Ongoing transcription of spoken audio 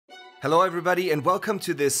Hello everybody and welcome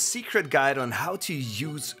to this secret guide on how to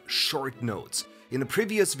use short notes. In a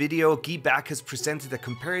previous video, Guy Bacos presented a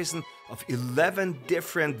comparison of 11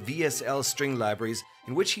 different VSL string libraries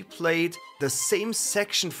in which he played the same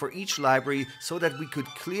section for each library so that we could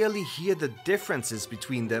clearly hear the differences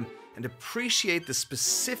between them and appreciate the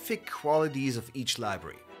specific qualities of each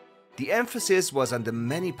library. The emphasis was on the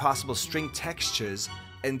many possible string textures,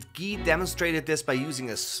 and Guy demonstrated this by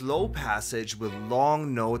using a slow passage with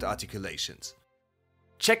long note articulations.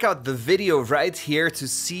 Check out the video right here to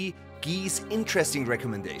see Guy's interesting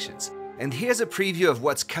recommendations. And here's a preview of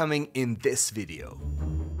what's coming in this video.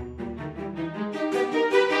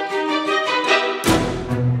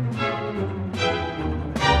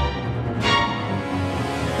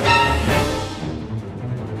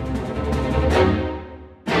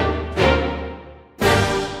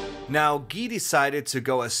 Now, Guy decided to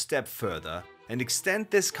go a step further and extend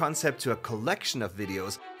this concept to a collection of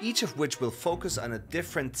videos, each of which will focus on a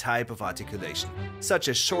different type of articulation, such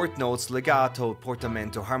as short notes, legato,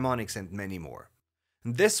 portamento, harmonics, and many more.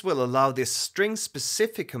 This will allow this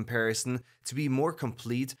string-specific comparison to be more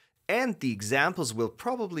complete, and the examples will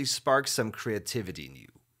probably spark some creativity in you.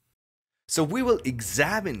 So we will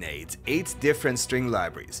examine 8 different string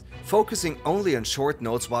libraries, focusing only on short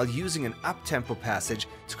notes while using an up-tempo passage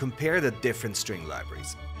to compare the different string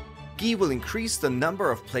libraries. Guy will increase the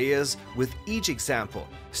number of players with each example,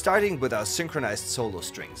 starting with our synchronized solo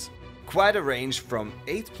strings. Quite a range from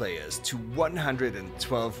 8 players to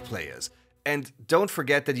 112 players. And don't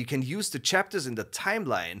forget that you can use the chapters in the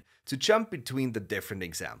timeline to jump between the different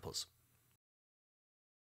examples.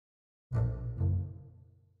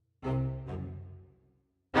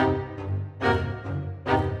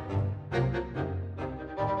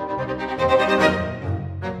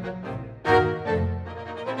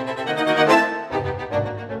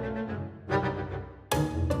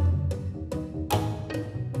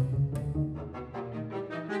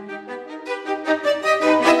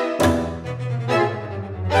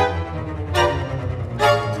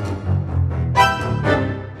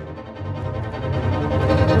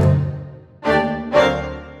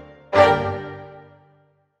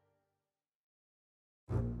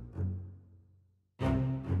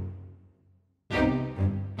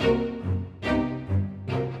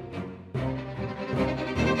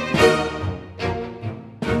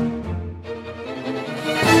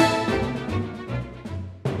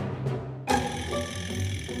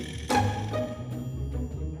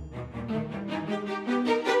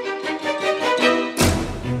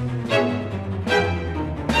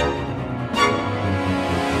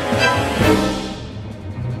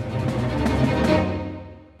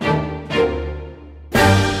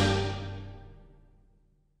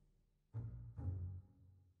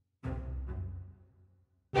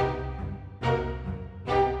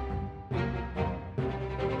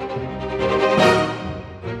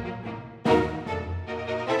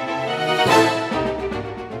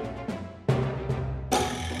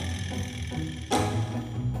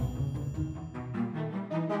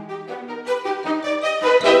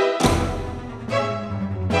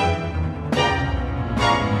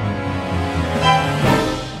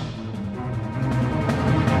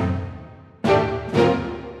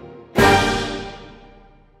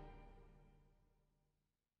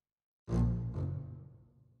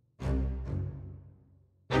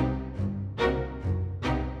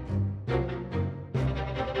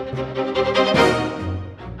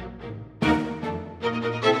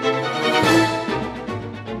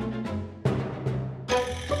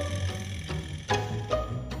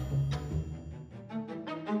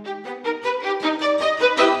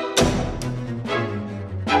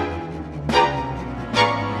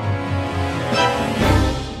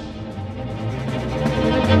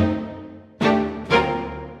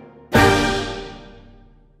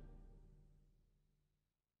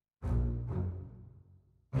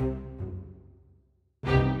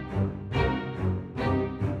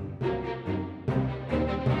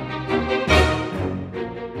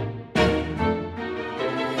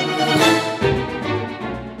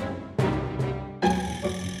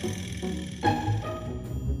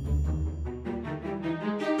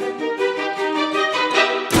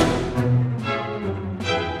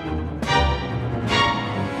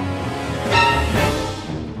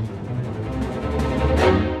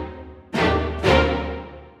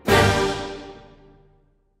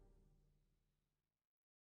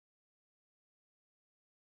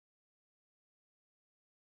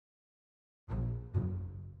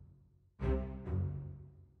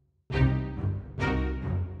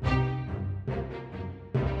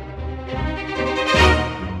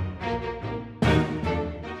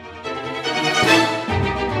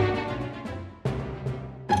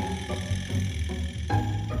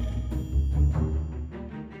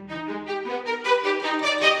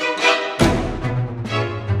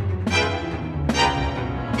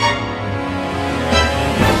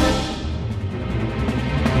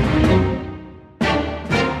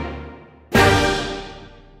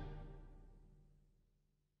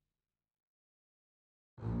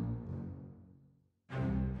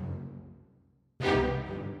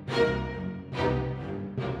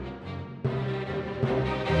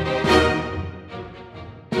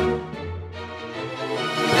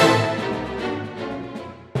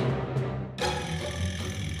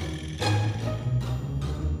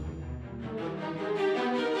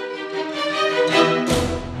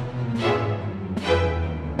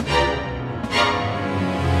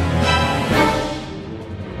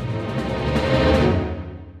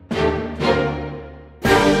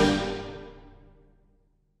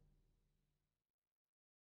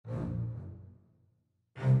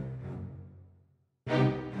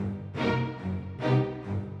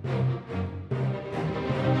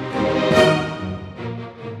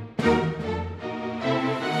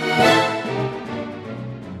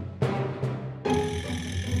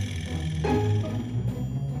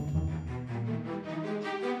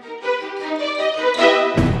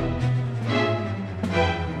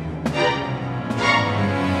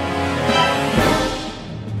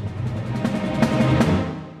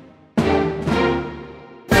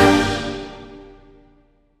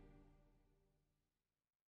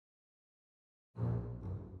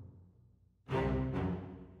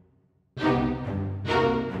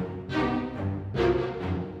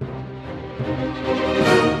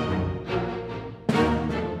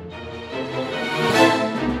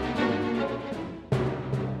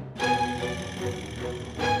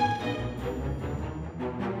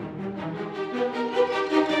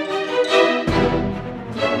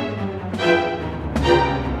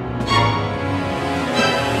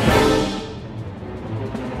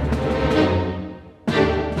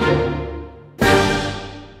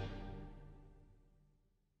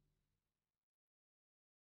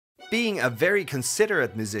 Being a very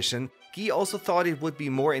considerate musician, Guy also thought it would be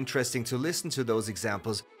more interesting to listen to those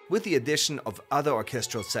examples with the addition of other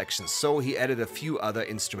orchestral sections, so he added a few other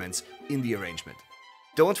instruments in the arrangement.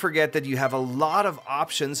 Don't forget that you have a lot of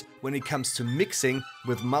options when it comes to mixing,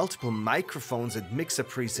 with multiple microphones and mixer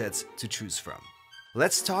presets to choose from.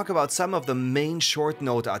 Let's talk about some of the main short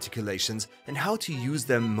note articulations and how to use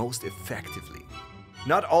them most effectively.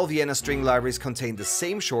 Not all Vienna string libraries contain the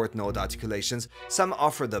same short note articulations. Some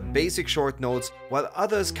offer the basic short notes, while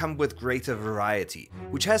others come with greater variety,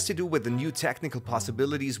 which has to do with the new technical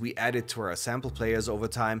possibilities we added to our sample players over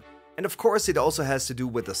time, and of course it also has to do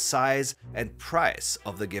with the size and price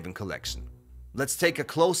of the given collection. Let's take a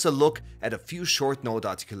closer look at a few short note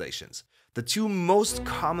articulations. The two most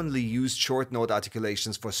commonly used short note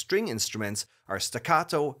articulations for string instruments are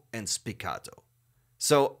staccato and spiccato.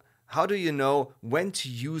 So, how do you know when to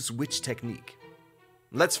use which technique?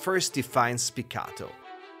 Let's first define spiccato.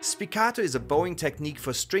 Spiccato is a bowing technique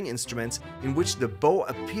for string instruments in which the bow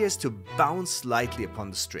appears to bounce slightly upon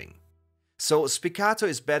the string. So spiccato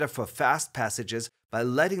is better for fast passages by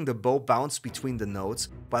letting the bow bounce between the notes,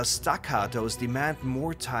 while staccatos demand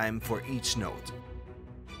more time for each note.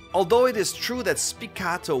 Although it is true that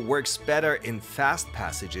spiccato works better in fast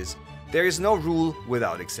passages, there is no rule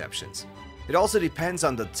without exceptions. It also depends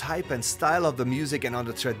on the type and style of the music and on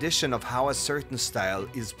the tradition of how a certain style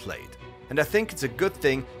is played. And I think it's a good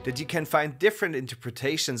thing that you can find different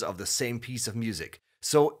interpretations of the same piece of music.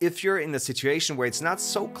 So if you're in a situation where it's not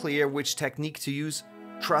so clear which technique to use,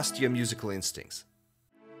 trust your musical instincts.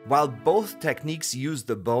 While both techniques use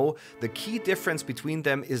the bow, the key difference between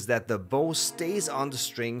them is that the bow stays on the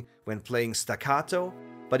string when playing staccato,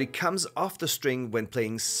 but it comes off the string when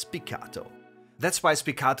playing spiccato. That's why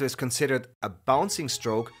spiccato is considered a bouncing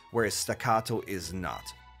stroke, whereas staccato is not.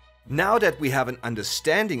 Now that we have an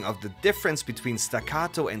understanding of the difference between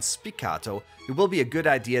staccato and spiccato, it will be a good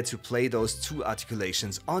idea to play those two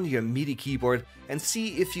articulations on your MIDI keyboard and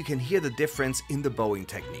see if you can hear the difference in the bowing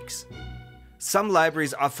techniques. Some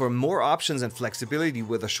libraries offer more options and flexibility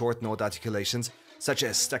with the short note articulations, such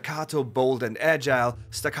as staccato bold and agile,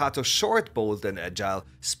 staccato short bold and agile,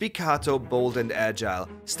 spiccato bold and agile,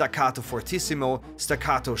 staccato fortissimo,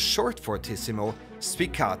 staccato short fortissimo,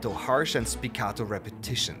 spiccato harsh, and spiccato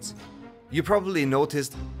repetitions. You probably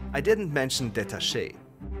noticed I didn't mention détaché.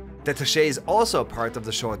 Détaché is also a part of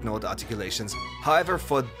the short note articulations. However,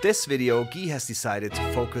 for this video, Guy has decided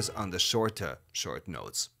to focus on the shorter short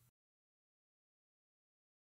notes.